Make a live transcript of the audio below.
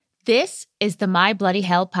This is the My Bloody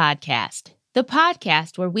Hell podcast, the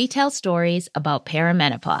podcast where we tell stories about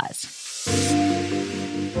perimenopause.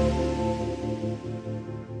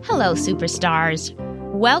 Hello, superstars.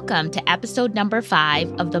 Welcome to episode number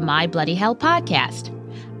 5 of the My Bloody Hell podcast.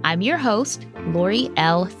 I'm your host, Lori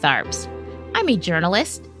L. Tharps. I'm a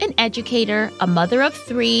journalist, an educator, a mother of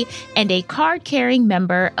 3, and a card-carrying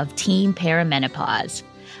member of Team Perimenopause.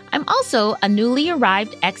 I'm also a newly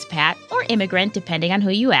arrived expat or immigrant, depending on who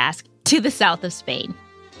you ask, to the south of Spain.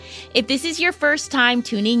 If this is your first time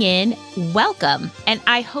tuning in, welcome, and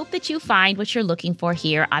I hope that you find what you're looking for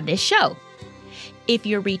here on this show. If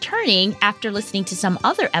you're returning after listening to some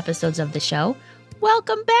other episodes of the show,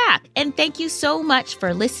 welcome back, and thank you so much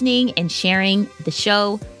for listening and sharing the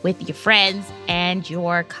show with your friends and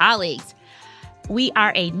your colleagues. We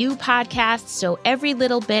are a new podcast, so every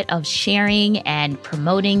little bit of sharing and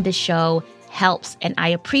promoting the show helps, and I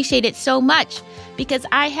appreciate it so much because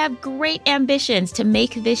I have great ambitions to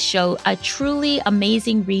make this show a truly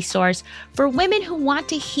amazing resource for women who want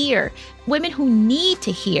to hear, women who need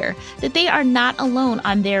to hear that they are not alone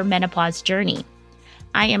on their menopause journey.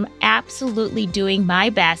 I am absolutely doing my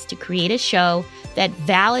best to create a show that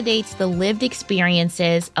validates the lived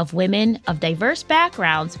experiences of women of diverse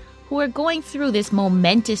backgrounds who are going through this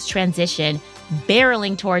momentous transition,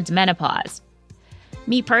 barreling towards menopause.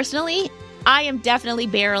 Me personally, I am definitely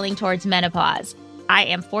barreling towards menopause. I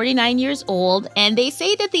am 49 years old, and they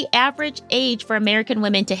say that the average age for American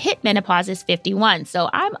women to hit menopause is 51, so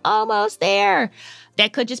I'm almost there.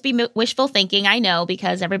 That could just be wishful thinking, I know,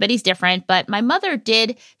 because everybody's different, but my mother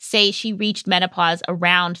did say she reached menopause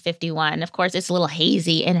around 51. Of course, it's a little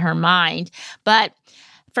hazy in her mind, but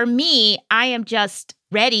for me, I am just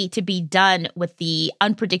ready to be done with the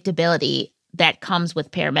unpredictability that comes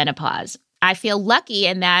with perimenopause. I feel lucky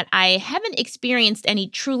in that I haven't experienced any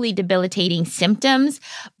truly debilitating symptoms,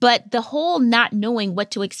 but the whole not knowing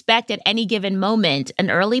what to expect at any given moment, an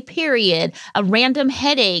early period, a random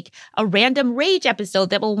headache, a random rage episode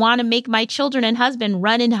that will want to make my children and husband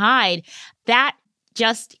run and hide, that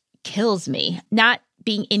just kills me. Not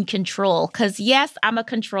being in control. Because yes, I'm a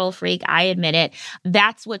control freak. I admit it.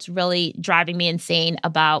 That's what's really driving me insane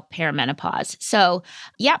about perimenopause. So,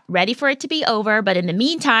 yep, ready for it to be over. But in the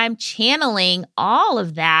meantime, channeling all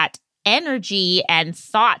of that energy and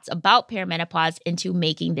thoughts about perimenopause into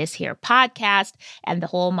making this here podcast and the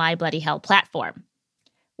whole My Bloody Hell platform.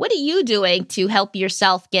 What are you doing to help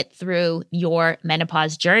yourself get through your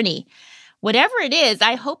menopause journey? Whatever it is,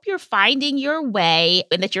 I hope you're finding your way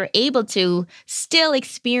and that you're able to still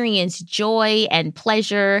experience joy and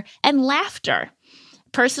pleasure and laughter.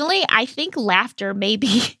 Personally, I think laughter may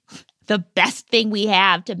be the best thing we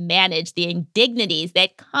have to manage the indignities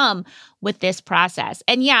that come with this process.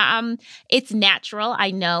 And yeah, it's natural, I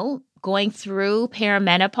know. Going through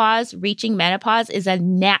perimenopause, reaching menopause is a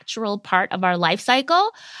natural part of our life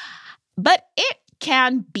cycle, but it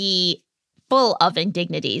can be full of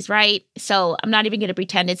indignities, right? So I'm not even going to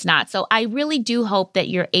pretend it's not. So I really do hope that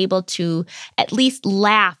you're able to at least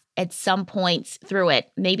laugh at some points through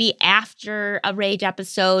it. Maybe after a rage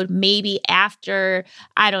episode, maybe after,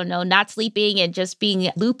 I don't know, not sleeping and just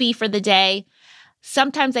being loopy for the day.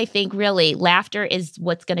 Sometimes I think really laughter is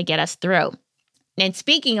what's going to get us through. And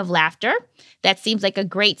speaking of laughter, that seems like a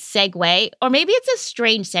great segue, or maybe it's a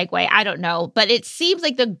strange segue, I don't know, but it seems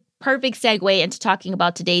like the perfect segue into talking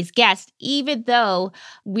about today's guest, even though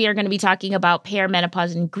we are going to be talking about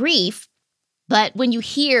perimenopause and grief. But when you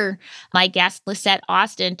hear my guest, Lisette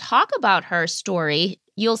Austin, talk about her story,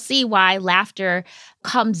 you'll see why laughter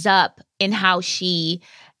comes up in how she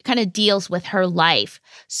kind of deals with her life.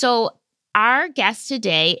 So our guest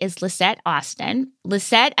today is Lisette Austin.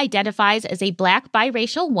 Lisette identifies as a Black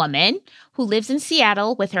biracial woman who lives in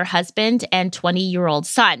Seattle with her husband and 20-year-old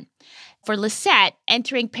son. For Lisette,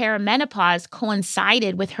 entering perimenopause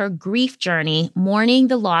coincided with her grief journey, mourning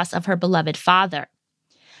the loss of her beloved father.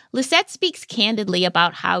 Lisette speaks candidly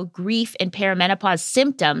about how grief and perimenopause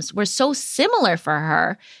symptoms were so similar for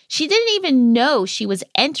her, she didn't even know she was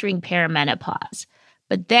entering perimenopause.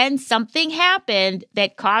 But then something happened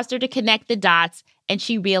that caused her to connect the dots, and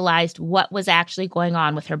she realized what was actually going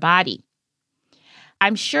on with her body.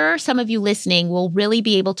 I'm sure some of you listening will really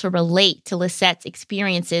be able to relate to Lisette's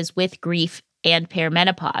experiences with grief and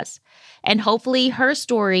perimenopause. And hopefully her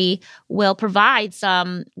story will provide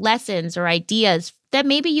some lessons or ideas that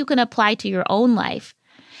maybe you can apply to your own life.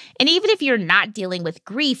 And even if you're not dealing with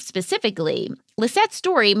grief specifically, Lisette's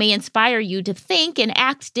story may inspire you to think and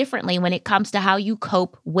act differently when it comes to how you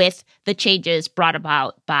cope with the changes brought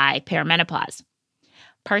about by perimenopause.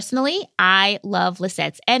 Personally, I love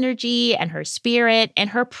Lisette's energy and her spirit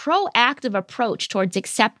and her proactive approach towards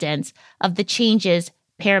acceptance of the changes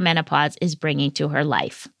perimenopause is bringing to her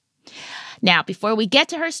life. Now, before we get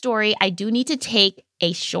to her story, I do need to take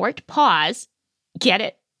a short pause. Get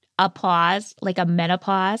it? A pause, like a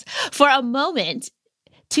menopause, for a moment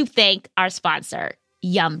to thank our sponsor,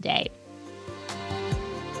 Yum Day.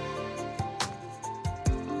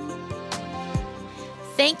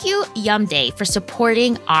 Thank you, Yum Day, for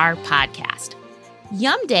supporting our podcast.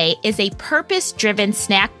 Yum Day is a purpose-driven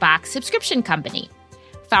snack box subscription company.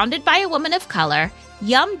 Founded by a woman of color,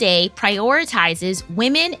 Yum Day prioritizes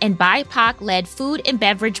women and BIPOC-led food and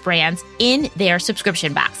beverage brands in their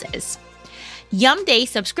subscription boxes. Yum Day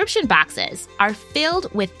subscription boxes are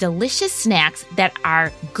filled with delicious snacks that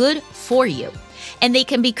are good for you, and they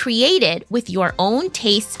can be created with your own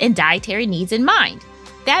tastes and dietary needs in mind.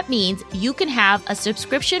 That means you can have a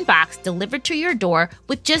subscription box delivered to your door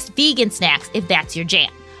with just vegan snacks if that's your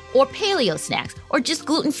jam, or paleo snacks, or just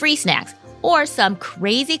gluten-free snacks, or some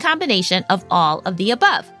crazy combination of all of the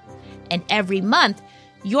above. And every month,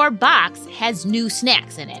 your box has new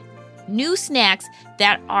snacks in it. New snacks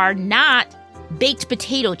that are not baked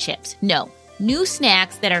potato chips. No, new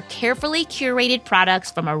snacks that are carefully curated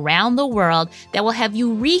products from around the world that will have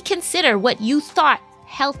you reconsider what you thought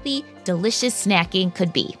healthy, delicious snacking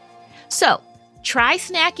could be. So, try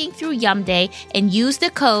snacking through Yum Day and use the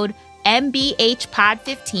code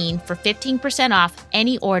MBHPOD15 for 15% off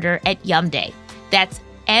any order at Yum Day. That's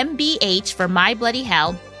MBH for My Bloody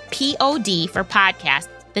Hell, POD for podcast,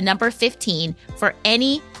 the number 15 for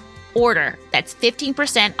any order. That's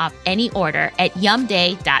 15% off any order at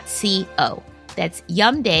yumday.co. That's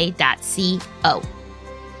yumday.co.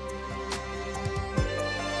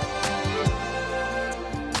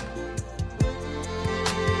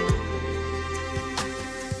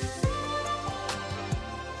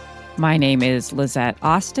 My name is Lizette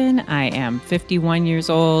Austin. I am 51 years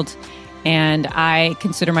old, and I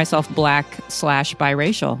consider myself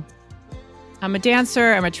Black/biracial. I'm a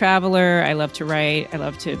dancer. I'm a traveler. I love to write. I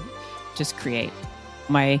love to just create.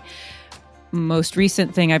 My most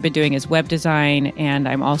recent thing I've been doing is web design, and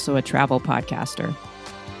I'm also a travel podcaster.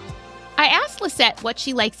 I asked Lisette what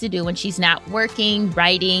she likes to do when she's not working,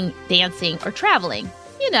 writing, dancing, or traveling.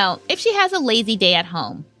 You know, if she has a lazy day at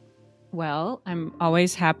home. Well, I'm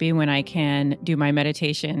always happy when I can do my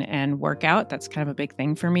meditation and workout. That's kind of a big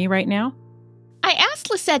thing for me right now. I asked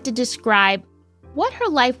Lisette to describe what her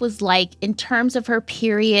life was like in terms of her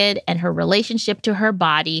period and her relationship to her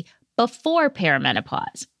body before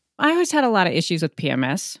perimenopause. I always had a lot of issues with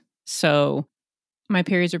PMS. So my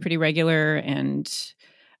periods were pretty regular.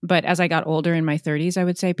 But as I got older in my 30s, I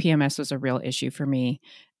would say PMS was a real issue for me.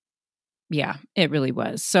 Yeah, it really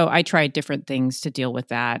was. So I tried different things to deal with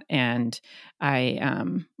that. And I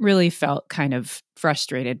really felt kind of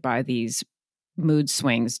frustrated by these mood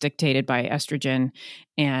swings dictated by estrogen.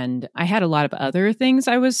 And I had a lot of other things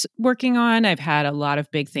I was working on. I've had a lot of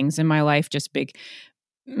big things in my life, just big,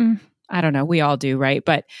 I don't know, we all do, right?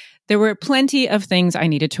 But there were plenty of things I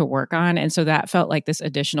needed to work on. And so that felt like this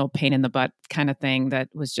additional pain in the butt kind of thing that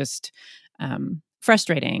was just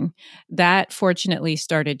frustrating. That fortunately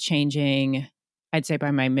started changing, I'd say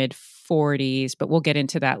by my mid 40s, but we'll get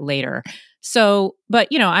into that later. So, but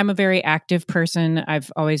you know, I'm a very active person.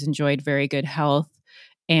 I've always enjoyed very good health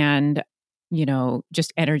and, you know,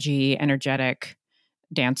 just energetic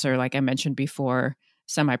dancer, like I mentioned before,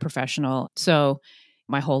 semi-professional. So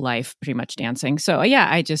my whole life pretty much dancing. So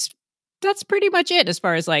yeah, that's pretty much it as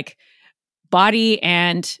far as like body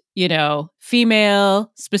and, you know,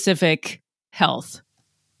 female specific health.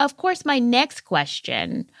 Of course, my next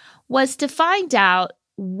question was to find out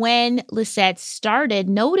when Lisette started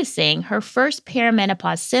noticing her first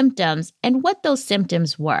perimenopause symptoms and what those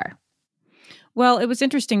symptoms were. Well, it was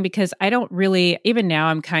interesting because I don't really, even now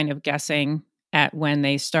I'm kind of guessing at when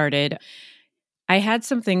they started. I had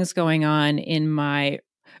some things going on in my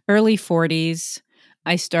early 40s.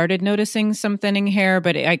 I started noticing some thinning hair,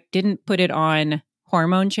 but I didn't put it on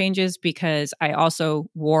hormone changes because I also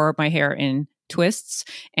wore my hair in twists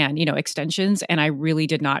and, you know, extensions. And I really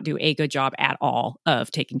did not do a good job at all of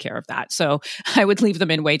taking care of that. So I would leave them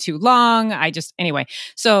in way too long. Anyway.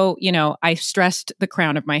 So, you know, I stressed the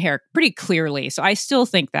crown of my hair pretty clearly. So I still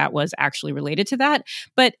think that was actually related to that.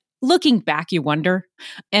 But looking back, you wonder.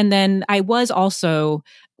 And then I was also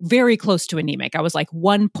very close to anemic. I was like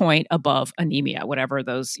 1 point above anemia, whatever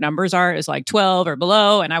those numbers are, is like 12 or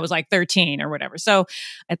below. And I was like 13 or whatever. So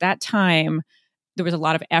at that time, there was a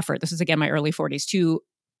lot of effort. This is again, my early 40s to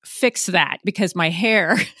fix that because my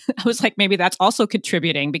hair, I was like, maybe that's also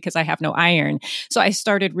contributing because I have no iron. So I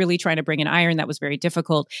started really trying to bring in iron. That was very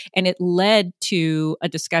difficult. And it led to a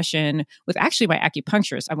discussion with actually my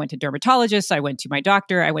acupuncturist. I went to dermatologists. I went to my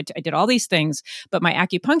doctor. I did all these things. But my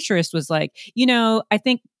acupuncturist was like, I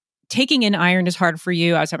think taking in iron is hard for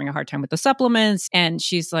you. I was having a hard time with the supplements. And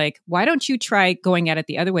she's like, why don't you try going at it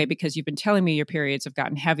the other way? Because you've been telling me your periods have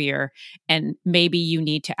gotten heavier and maybe you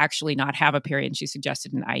need to actually not have a period. And she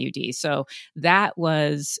suggested an IUD. So that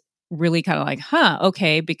was really kind of like,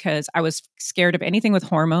 okay, because I was scared of anything with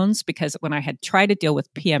hormones because when I had tried to deal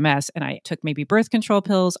with PMS and I took maybe birth control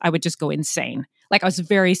pills, I would just go insane. Like I was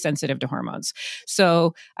very sensitive to hormones.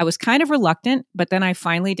 So I was kind of reluctant, but then I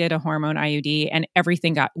finally did a hormone IUD and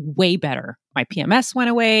everything got way better. My PMS went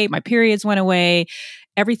away, my periods went away,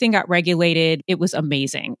 everything got regulated. It was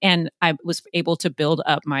amazing. And I was able to build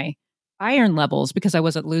up my iron levels because I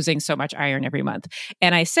wasn't losing so much iron every month.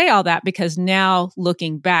 And I say all that because now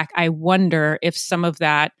looking back, I wonder if some of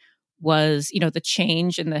that was, the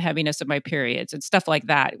change in the heaviness of my periods and stuff like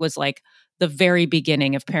that. It was like the very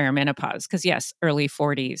beginning of perimenopause because yes, early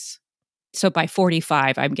 40s. So by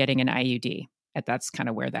 45, I'm getting an IUD. And that's kind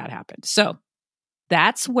of where that happened. So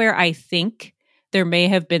that's where I think there may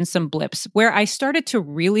have been some blips where I started to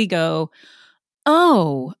really go,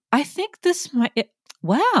 oh, I think this might...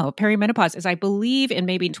 Wow, perimenopause is, I believe, in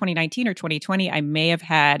maybe 2019 or 2020, I may have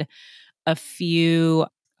had a few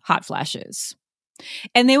hot flashes.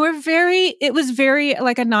 And it was very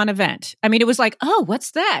like a non-event. I mean, it was like, oh,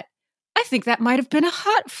 what's that? I think that might have been a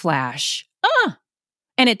hot flash.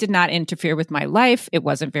 And it did not interfere with my life. It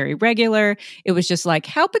wasn't very regular. It was just like,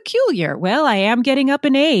 how peculiar. Well, I am getting up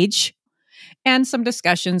in age. And some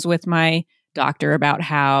discussions with my doctor about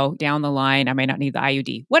how down the line I may not need the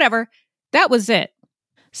IUD. Whatever. That was it.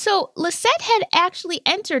 So Lisette had actually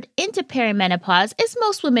entered into perimenopause, as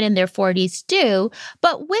most women in their 40s do,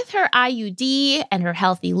 but with her IUD and her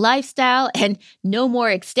healthy lifestyle and no more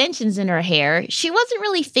extensions in her hair, she wasn't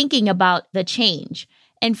really thinking about the change.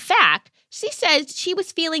 In fact, she said she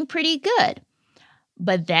was feeling pretty good.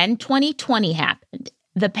 But then 2020 happened,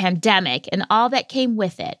 the pandemic and all that came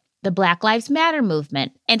with it, the Black Lives Matter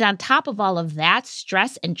movement. And on top of all of that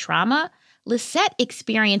stress and trauma, Lisette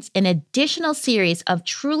experienced an additional series of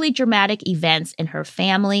truly dramatic events in her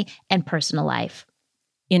family and personal life.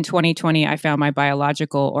 In 2020, I found my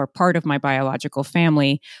biological or part of my biological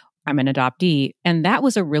family. I'm an adoptee. And that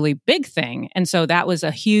was a really big thing. And so that was a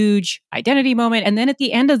huge identity moment. And then at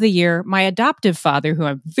the end of the year, my adoptive father, who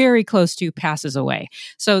I'm very close to, passes away.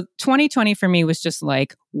 So 2020 for me was just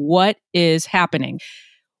like, what is happening?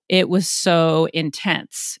 It was so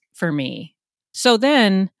intense for me. So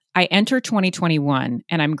then I enter 2021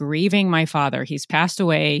 and I'm grieving my father. He's passed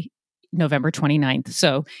away November 29th.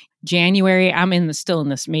 So January, I'm still in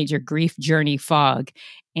this major grief journey fog.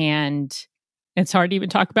 And it's hard to even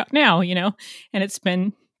talk about now, and it's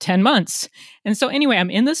been 10 months. And so anyway, I'm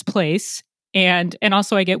in this place and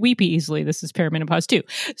also I get weepy easily. This is perimenopause too.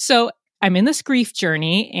 So I'm in this grief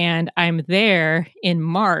journey and I'm there in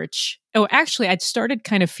March. Oh, actually, I'd started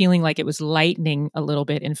kind of feeling like it was lightening a little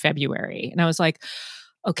bit in February. And I was like,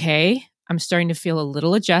 okay, I'm starting to feel a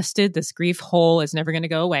little adjusted. This grief hole is never going to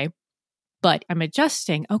go away, but I'm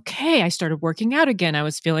adjusting. Okay, I started working out again. I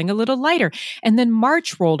was feeling a little lighter. And then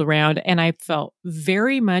March rolled around and I felt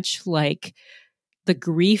very much like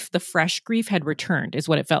the fresh grief had returned is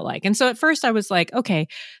what it felt like. And so at first I was like, okay,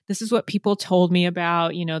 this is what people told me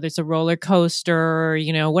about, there's a roller coaster,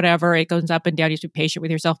 whatever, it goes up and down. You have to be patient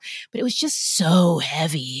with yourself. But it was just so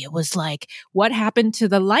heavy. It was like, what happened to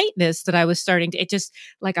the lightness that I was starting to, it just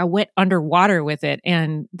like I went underwater with it.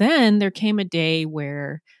 And then there came a day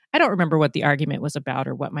where I don't remember what the argument was about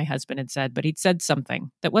or what my husband had said, but he'd said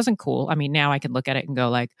something that wasn't cool. I mean, now I can look at it and go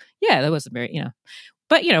like, yeah, that wasn't very,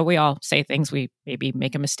 But, we all say things, we maybe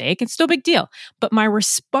make a mistake. It's still a big deal. But my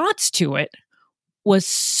response to it was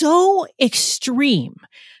so extreme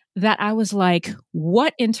that I was like,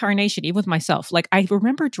 what in tarnation, even with myself. Like, I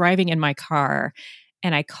remember driving in my car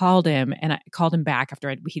and I called him back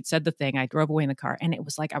after he'd said the thing. I drove away in the car and it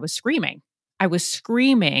was like I was screaming. I was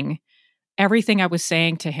screaming everything I was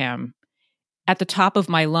saying to him at the top of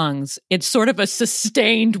my lungs in sort of a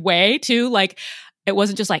sustained way too. Like, it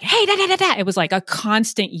wasn't just like, hey, da, da, da, da. It was like a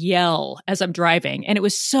constant yell as I'm driving. And it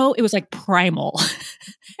was like primal.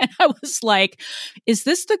 And I was like, is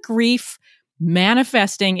this the grief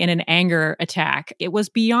manifesting in an anger attack? It was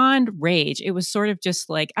beyond rage. It was sort of just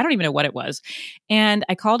like, I don't even know what it was. And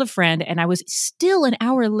I called a friend and I was still an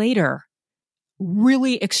hour later,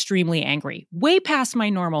 really extremely angry, way past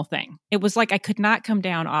my normal thing. It was like I could not come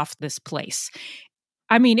down off this place.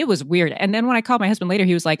 I mean, it was weird. And then when I called my husband later,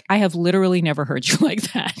 he was like, I have literally never heard you like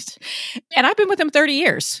that. And I've been with him 30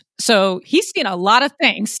 years. So he's seen a lot of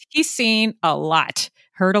things. He's seen a lot,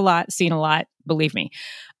 heard a lot, seen a lot, believe me.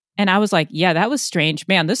 And I was like, yeah, that was strange.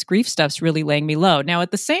 Man, this grief stuff's really laying me low. Now,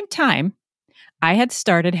 at the same time, I had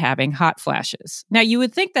started having hot flashes. Now, you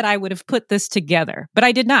would think that I would have put this together, but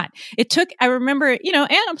I did not. It took, I remember, and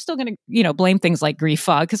I'm still going to, blame things like grief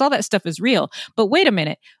fog because all that stuff is real. But wait a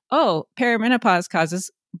minute. Oh, perimenopause causes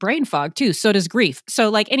brain fog too. So does grief.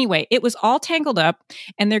 So anyway, it was all tangled up.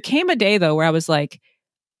 And there came a day though where I was like,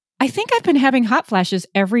 I think I've been having hot flashes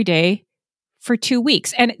every day for 2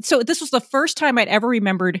 weeks. And so this was the first time I'd ever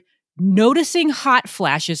remembered noticing hot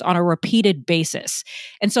flashes on a repeated basis.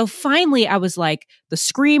 And so finally I was like, the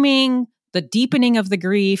screaming, the deepening of the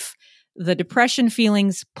grief, the depression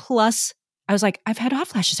feelings, plus I was like, I've had hot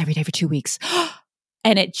flashes every day for 2 weeks.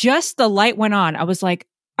 And the light went on. I was like,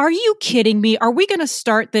 are you kidding me? Are we going to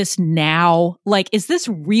start this now? Is this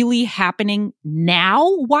really happening now?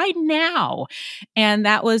 Why now? And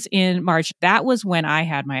that was in March. That was when I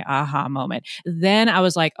had my aha moment. Then I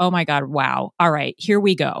was like, oh my God, wow. All right, here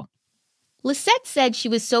we go. Lisette said she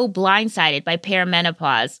was so blindsided by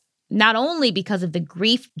perimenopause, not only because of the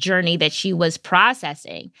grief journey that she was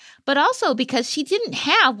processing, but also because she didn't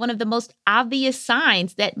have one of the most obvious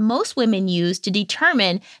signs that most women use to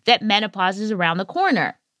determine that menopause is around the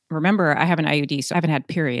corner. Remember, I have an IUD, so I haven't had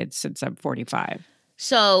periods since I'm 45.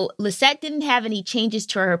 So Lisette didn't have any changes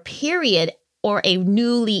to her period or a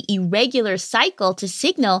newly irregular cycle to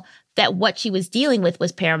signal that what she was dealing with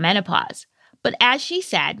was perimenopause. But as she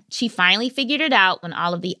said, she finally figured it out when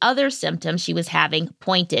all of the other symptoms she was having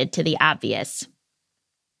pointed to the obvious.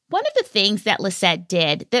 One of the things that Lisette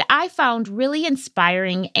did that I found really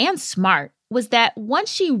inspiring and smart was that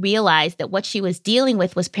once she realized that what she was dealing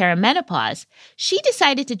with was perimenopause, she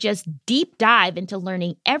decided to just deep dive into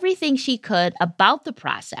learning everything she could about the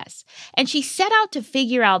process. And she set out to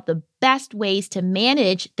figure out the best ways to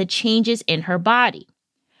manage the changes in her body.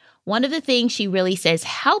 One of the things she really says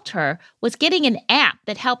helped her was getting an app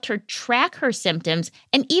that helped her track her symptoms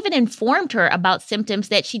and even informed her about symptoms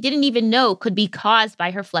that she didn't even know could be caused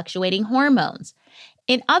by her fluctuating hormones.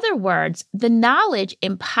 In other words, the knowledge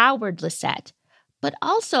empowered Lisette, but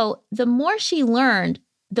also the more she learned,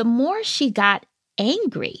 the more she got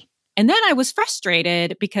angry. And then I was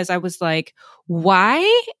frustrated because I was like,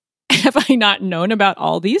 why have I not known about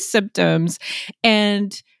all these symptoms?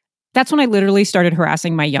 And that's when I literally started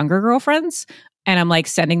harassing my younger girlfriends. And I'm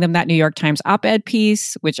sending them that New York Times op-ed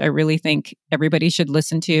piece, which I really think everybody should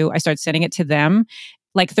listen to. I started sending it to them,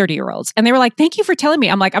 30-year-olds. And they were like, thank you for telling me.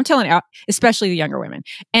 I'm telling you, especially the younger women.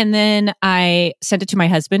 And then I sent it to my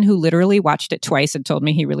husband, who literally watched it twice and told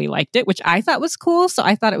me he really liked it, which I thought was cool. So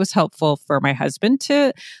I thought it was helpful for my husband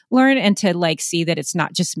to learn and to see that it's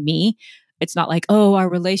not just me. It's not oh, our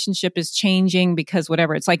relationship is changing because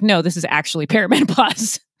whatever. It's no, this is actually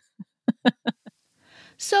perimenopause.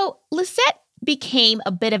 So Lisette became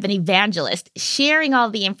a bit of an evangelist, sharing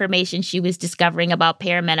all the information she was discovering about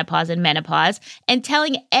perimenopause and menopause and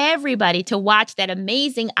telling everybody to watch that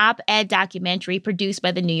amazing op-ed documentary produced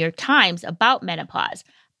by the New York Times about menopause.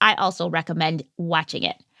 I also recommend watching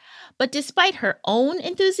it. But despite her own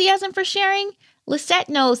enthusiasm for sharing, Lisette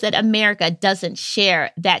knows that America doesn't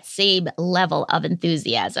share that same level of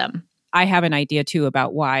enthusiasm. I have an idea too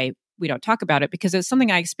about why we don't talk about it, because it's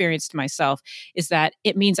something I experienced myself, is that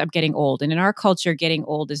it means I'm getting old. And in our culture, getting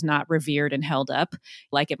old is not revered and held up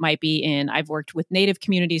like it might be I've worked with Native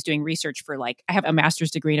communities doing research for I have a master's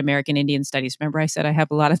degree in American Indian Studies. Remember I said I have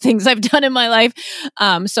a lot of things I've done in my life.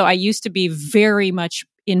 So I used to be very much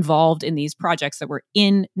involved in these projects that were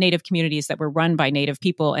in Native communities that were run by Native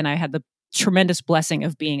people. And I had the tremendous blessing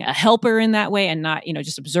of being a helper in that way and not,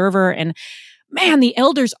 just observer. And man, the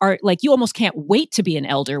elders are you almost can't wait to be an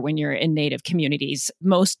elder when you're in Native communities,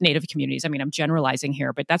 most Native communities. I mean, I'm generalizing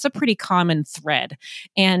here, but that's a pretty common thread.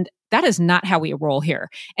 And that is not how we roll here.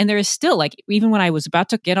 And there is still even when I was about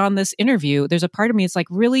to get on this interview, there's a part of me, it's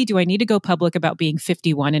really, do I need to go public about being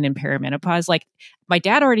 51 and in perimenopause? My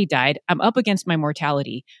dad already died. I'm up against my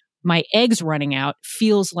mortality. My eggs running out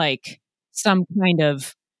feels like some kind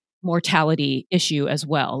of mortality issue as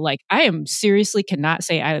well. I am seriously cannot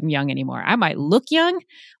say I am young anymore. I might look young,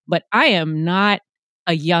 but I am not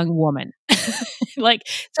a young woman.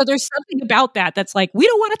 So there's something about that that's we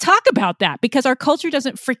don't want to talk about that because our culture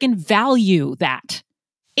doesn't freaking value that.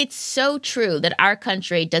 It's so true that our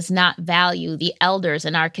country does not value the elders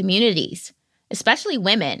in our communities, especially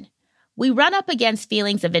women. We run up against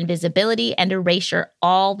feelings of invisibility and erasure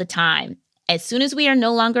all the time. As soon as we are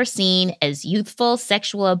no longer seen as youthful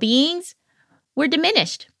sexual beings, we're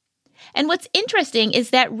diminished. And what's interesting is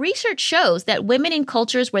that research shows that women in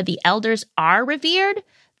cultures where the elders are revered,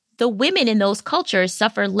 the women in those cultures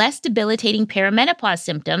suffer less debilitating perimenopause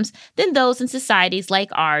symptoms than those in societies like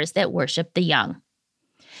ours that worship the young.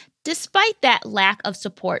 Despite that lack of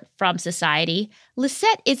support from society,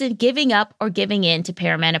 Lisette isn't giving up or giving in to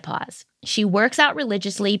perimenopause. She works out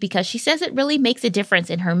religiously because she says it really makes a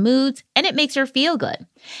difference in her moods and it makes her feel good.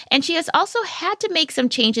 And she has also had to make some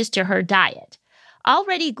changes to her diet.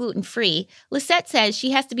 Already gluten-free, Lisette says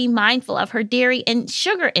she has to be mindful of her dairy and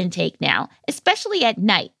sugar intake now, especially at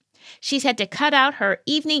night. She's had to cut out her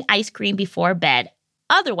evening ice cream before bed.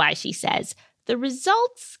 Otherwise, she says, the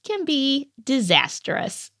results can be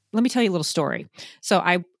disastrous. Let me tell you a little story. So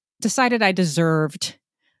I decided I deserved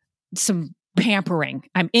some pampering.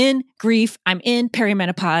 I'm in grief. I'm in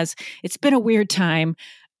perimenopause. It's been a weird time,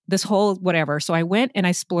 this whole whatever. So I went and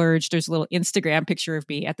I splurged. There's a little Instagram picture of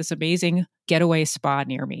me at this amazing getaway spa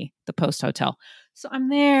near me, the Post Hotel. So I'm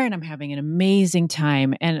there and I'm having an amazing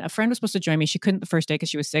time. And a friend was supposed to join me. She couldn't the first day because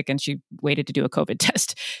she was sick and she waited to do a COVID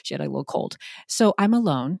test. She had a little cold. So I'm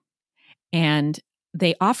alone and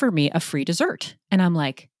they offer me a free dessert. And I'm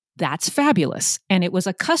like, that's fabulous. And it was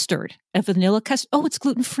a custard, a vanilla custard. Oh, it's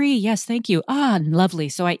gluten-free. Yes, thank you. Ah, lovely.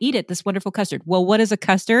 So I eat it, this wonderful custard. Well, what is a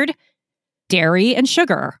custard? Dairy and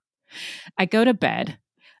sugar. I go to bed.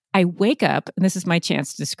 I wake up, and this is my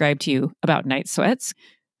chance to describe to you about night sweats.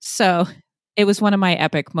 So it was one of my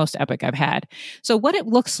most epic I've had. So what it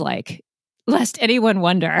looks like, lest anyone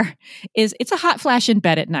wonder, is it's a hot flash in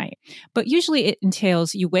bed at night. But usually it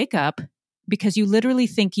entails you wake up because you literally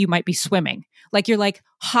think you might be swimming. Like you're like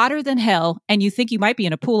hotter than hell and you think you might be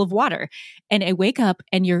in a pool of water. And I wake up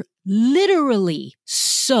and you're literally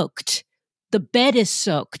soaked. The bed is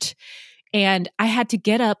soaked. And I had to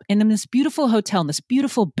get up and in this beautiful hotel, in this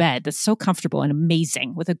beautiful bed that's so comfortable and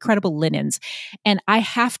amazing with incredible linens. And I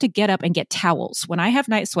have to get up and get towels. When I have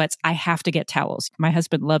night sweats, I have to get towels. My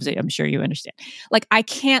husband loves it. I'm sure you understand. Like I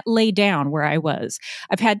can't lay down where I was.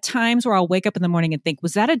 I've had times where I'll wake up in the morning and think,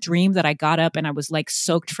 was that a dream that I got up and I was like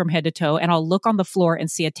soaked from head to toe? And I'll look on the floor and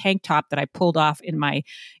see a tank top that I pulled off in my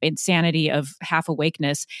insanity of half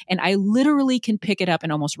awakeness. And I literally can pick it up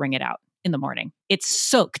and almost wring it out in the morning. It's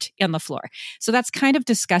soaked on the floor. So that's kind of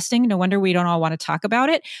disgusting. No wonder we don't all want to talk about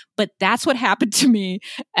it. But that's what happened to me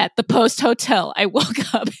at the Post Hotel. I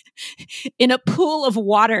woke up in a pool of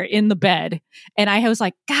water in the bed. And I was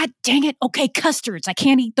like, God dang it. Okay, custards. I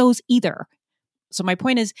can't eat those either. So my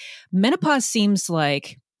point is, menopause seems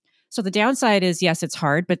like, so the downside is, yes, it's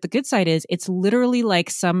hard. But the good side is it's literally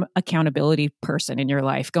like some accountability person in your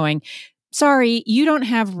life going, sorry, you don't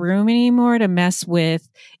have room anymore to mess with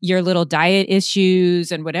your little diet issues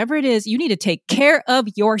and whatever it is. You need to take care of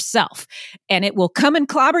yourself and it will come and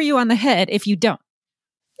clobber you on the head if you don't.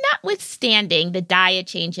 Notwithstanding the diet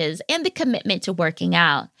changes and the commitment to working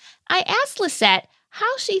out, I asked Lisette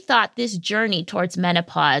how she thought this journey towards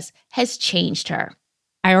menopause has changed her.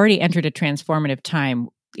 I already entered a transformative time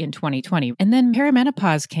in 2020 and then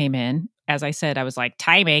perimenopause came in. As I said, I was like,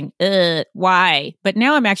 timing, why? But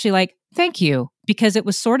now I'm actually like, thank you, because it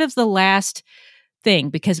was sort of the last thing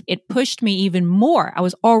because it pushed me even more. I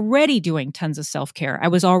was already doing tons of self-care. I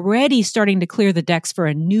was already starting to clear the decks for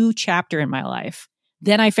a new chapter in my life.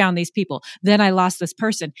 Then I found these people. Then I lost this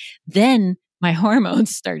person. Then my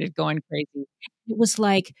hormones started going crazy. It was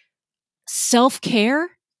like self-care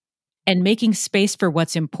and making space for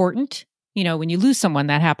what's important. You know, when you lose someone,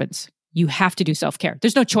 that happens. You have to do self-care.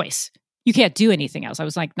 There's no choice. You can't do anything else. I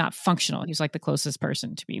was like not functional. He was like the closest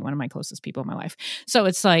person to me, one of my closest people in my life. So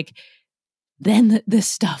it's like, then this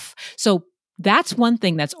stuff. So that's one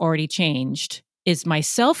thing that's already changed is my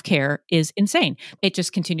self-care is insane. It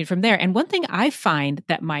just continued from there. And one thing I find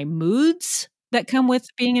that my moods that come with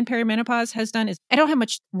being in perimenopause has done is I don't have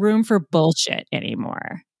much room for bullshit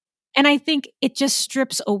anymore. And I think it just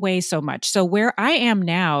strips away so much. So where I am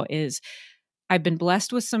now is I've been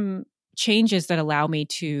blessed with some changes that allow me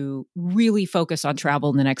to really focus on travel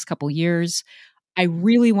in the next couple years. I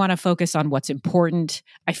really want to focus on what's important.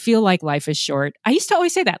 I feel like life is short. I used to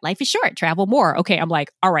always say that life is short, travel more. Okay. I'm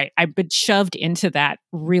like, all right, I've been shoved into that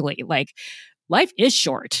really like life is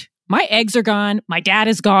short. My eggs are gone. My dad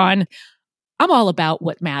is gone. I'm all about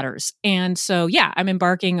what matters. And so, yeah, I'm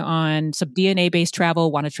embarking on some DNA-based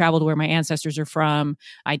travel, want to travel to where my ancestors are from.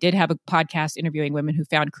 I did have a podcast interviewing women who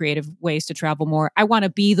found creative ways to travel more. I want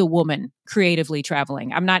to be the woman creatively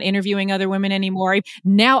traveling. I'm not interviewing other women anymore.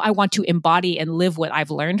 Now I want to embody and live what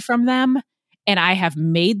I've learned from them. And I have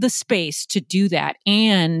made the space to do that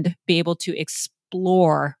and be able to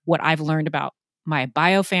explore what I've learned about my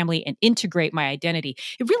bio family and integrate my identity.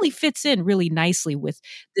 It really fits in really nicely with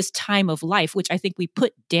this time of life, which I think we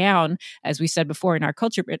put down, as we said before, in our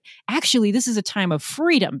culture. But actually, this is a time of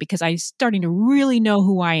freedom because I'm starting to really know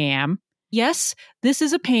who I am. Yes, this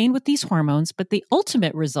is a pain with these hormones, but the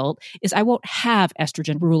ultimate result is I won't have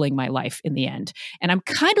estrogen ruling my life in the end. And I'm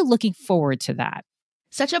kind of looking forward to that.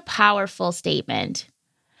 Such a powerful statement.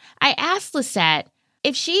 I asked Lisette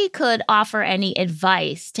if she could offer any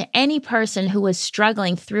advice to any person who was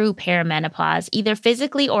struggling through perimenopause, either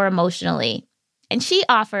physically or emotionally. And she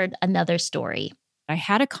offered another story. I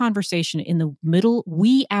had a conversation in the middle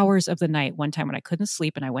wee hours of the night one time when I couldn't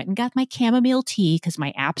sleep, and I went and got my chamomile tea because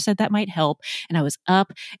my app said that might help. And I was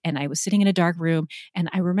up and I was sitting in a dark room, and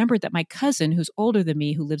I remembered that my cousin, who's older than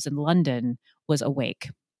me, who lives in London, was awake.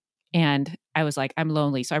 And I was like, I'm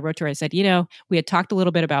lonely. So I wrote to her, I said, we had talked a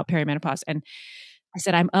little bit about perimenopause, and I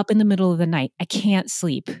said, I'm up in the middle of the night. I can't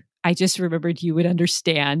sleep. I just remembered you would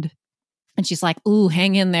understand. And she's like, ooh,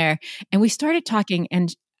 hang in there. And we started talking,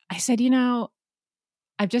 and I said,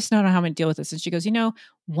 I just don't know how I'm going to deal with this. And she goes,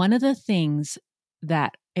 one of the things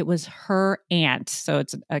that it was her aunt, so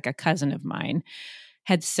it's like a cousin of mine,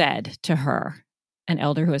 had said to her, an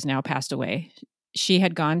elder who has now passed away. She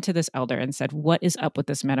had gone to this elder and said, what is up with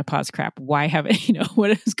this menopause crap? Why haven't,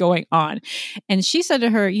 what is going on? And she said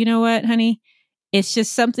to her, you know what, honey? It's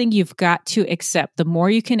just something you've got to accept. The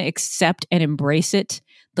more you can accept and embrace it,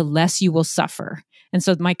 the less you will suffer. And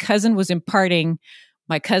so my cousin was imparting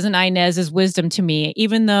my cousin Inez's wisdom to me,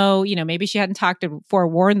 even though, maybe she hadn't talked to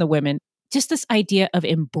forewarn the women, just this idea of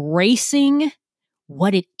embracing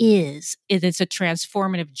what it is. It's a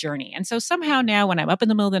transformative journey. And so somehow now when I'm up in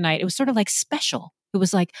the middle of the night, it was sort of like special. It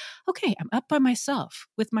was like, okay, I'm up by myself,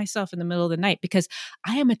 with myself in the middle of the night because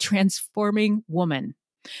I am a transforming woman.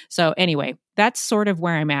 So anyway, that's sort of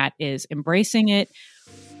where I'm at, is embracing it,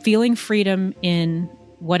 feeling freedom in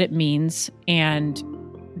what it means, and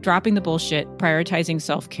dropping the bullshit, prioritizing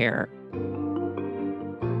self-care.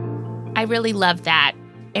 I really love that.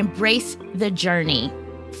 Embrace the journey.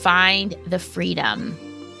 Find the freedom.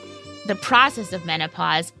 The process of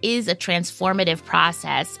menopause is a transformative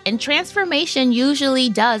process, and transformation usually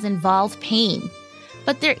does involve pain.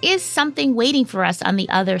 But there is something waiting for us on the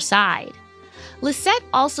other side. Lisette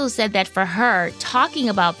also said that for her, talking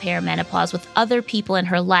about perimenopause with other people in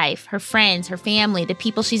her life, her friends, her family, the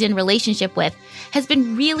people she's in relationship with, has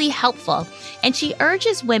been really helpful. And she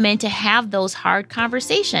urges women to have those hard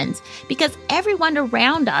conversations because everyone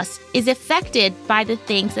around us is affected by the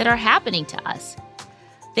things that are happening to us.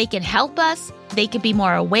 They can help us, they can be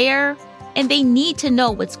more aware, and they need to know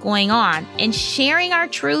what's going on. And sharing our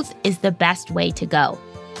truth is the best way to go.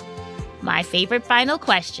 My favorite final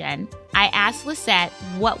question, I asked Lisette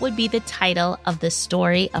what would be the title of the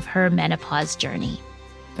story of her menopause journey.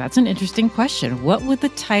 That's an interesting question. What would the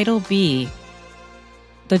title be?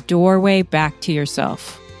 The Doorway Back to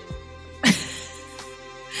Yourself.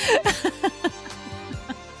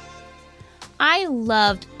 I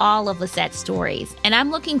loved all of Lisette's stories, and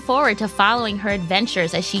I'm looking forward to following her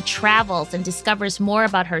adventures as she travels and discovers more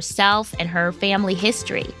about herself and her family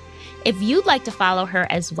history. If you'd like to follow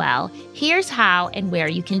her as well, here's how and where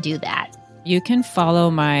you can do that. You can follow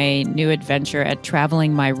my new adventure at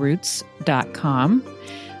travelingmyroots.com.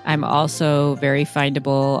 I'm also very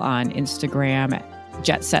findable on Instagram.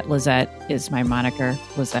 Jet Set Lisette is my moniker,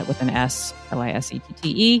 Lisette with an S,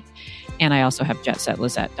 Lisettee. And I also have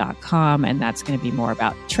jetsetlisette.com, and that's going to be more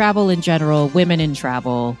about travel in general, women in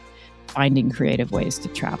travel, finding creative ways to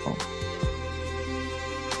travel.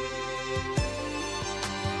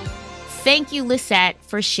 Thank you, Lisette,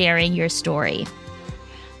 for sharing your story.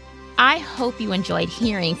 I hope you enjoyed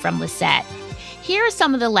hearing from Lisette. Here are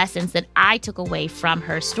some of the lessons that I took away from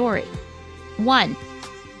her story. 1,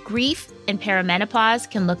 grief and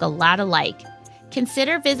perimenopause can look a lot alike.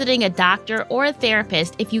 Consider visiting a doctor or a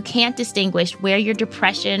therapist if you can't distinguish where your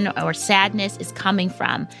depression or sadness is coming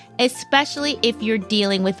from, especially if you're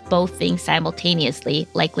dealing with both things simultaneously,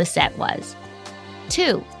 like Lisette was.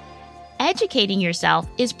 2, educating yourself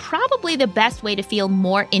is probably the best way to feel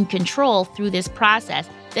more in control through this process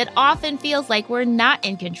that often feels like we're not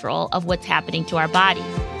in control of what's happening to our bodies.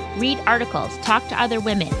 Read articles, talk to other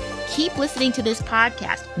women, keep listening to this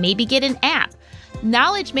podcast, maybe get an app.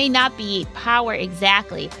 Knowledge may not be power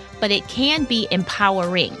exactly, but it can be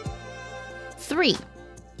empowering. 3,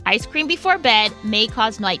 ice cream before bed may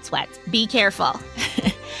cause night sweats. Be careful.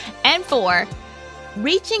 And 4,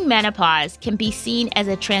 reaching menopause can be seen as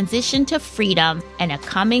a transition to freedom and a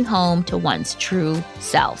coming home to one's true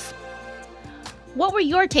self. What were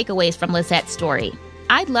your takeaways from Lisette's story?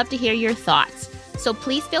 I'd love to hear your thoughts. so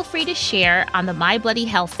please feel free to share on the My Bloody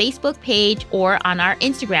Hell Facebook page or on our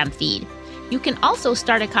Instagram feed. You can also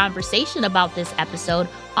start a conversation about this episode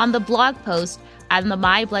on the blog post on the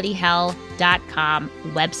mybloodyhell.com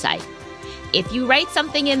website. If you write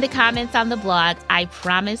something in the comments on the blog, I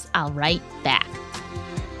promise I'll write back.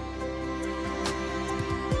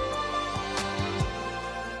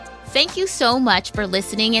 Thank you so much for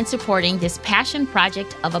listening and supporting this passion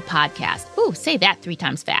project of a podcast. Ooh, say that 3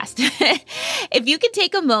 times fast. If you could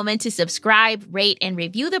take a moment to subscribe, rate, and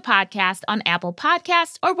review the podcast on Apple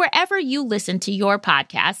Podcasts or wherever you listen to your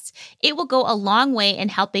podcasts, it will go a long way in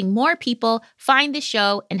helping more people find the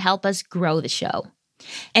show and help us grow the show.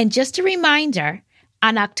 And just a reminder,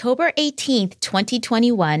 on October 18th,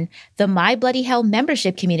 2021, the My Bloody Hell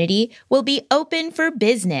membership community will be open for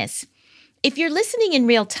business. If you're listening in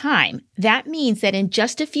real time, that means that in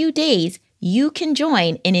just a few days, you can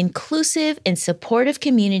join an inclusive and supportive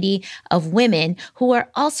community of women who are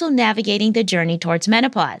also navigating the journey towards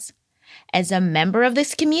menopause. As a member of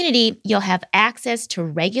this community, you'll have access to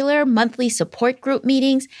regular monthly support group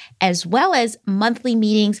meetings, as well as monthly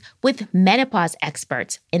meetings with menopause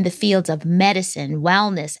experts in the fields of medicine,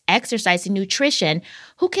 wellness, exercise, and nutrition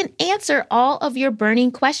who can answer all of your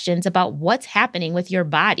burning questions about what's happening with your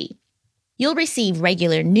body. You'll receive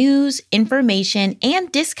regular news, information,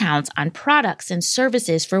 and discounts on products and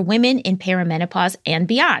services for women in perimenopause and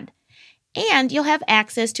beyond. And you'll have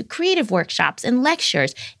access to creative workshops and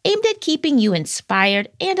lectures aimed at keeping you inspired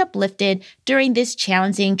and uplifted during this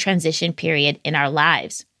challenging transition period in our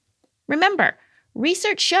lives. Remember,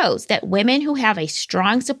 research shows that women who have a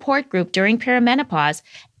strong support group during perimenopause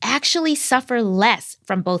actually suffer less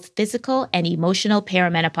from both physical and emotional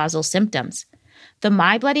perimenopausal symptoms. The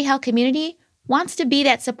My Bloody Hell community wants to be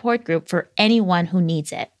that support group for anyone who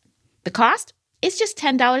needs it. The cost is just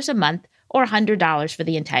 $10 a month or $100 for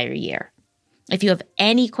the entire year. If you have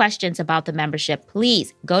any questions about the membership,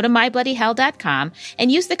 please go to mybloodyhell.com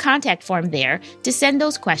and use the contact form there to send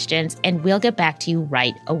those questions, and we'll get back to you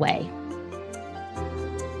right away.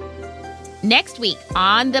 Next week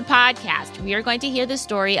on the podcast, we are going to hear the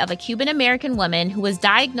story of a Cuban-American woman who was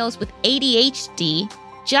diagnosed with ADHD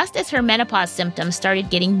just as her menopause symptoms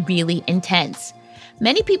started getting really intense.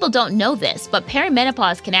 Many people don't know this, but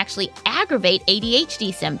perimenopause can actually aggravate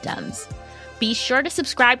ADHD symptoms. Be sure to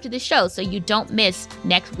subscribe to the show so you don't miss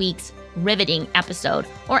next week's riveting episode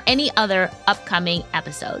or any other upcoming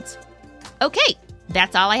episodes. Okay,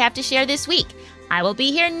 that's all I have to share this week. I will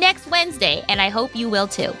be here next Wednesday, and I hope you will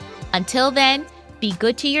too. Until then, be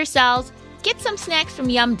good to yourselves, get some snacks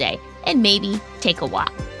from Yum Day, and maybe take a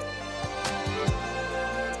walk.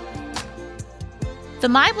 The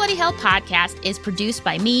My Bloody Hell podcast is produced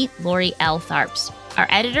by me, Lori L. Tharps. Our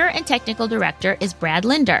editor and technical director is Brad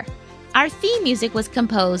Linder. Our theme music was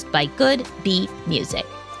composed by Good Beat Music.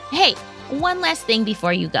 Hey, one last thing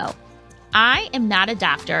before you go. I am not a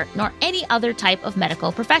doctor nor any other type of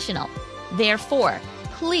medical professional. Therefore,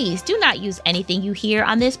 please do not use anything you hear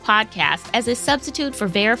on this podcast as a substitute for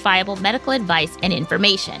verifiable medical advice and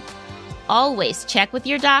information. Always check with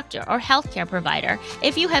your doctor or healthcare provider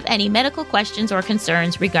if you have any medical questions or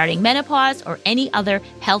concerns regarding menopause or any other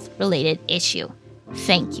health-related issue.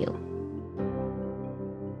 Thank you.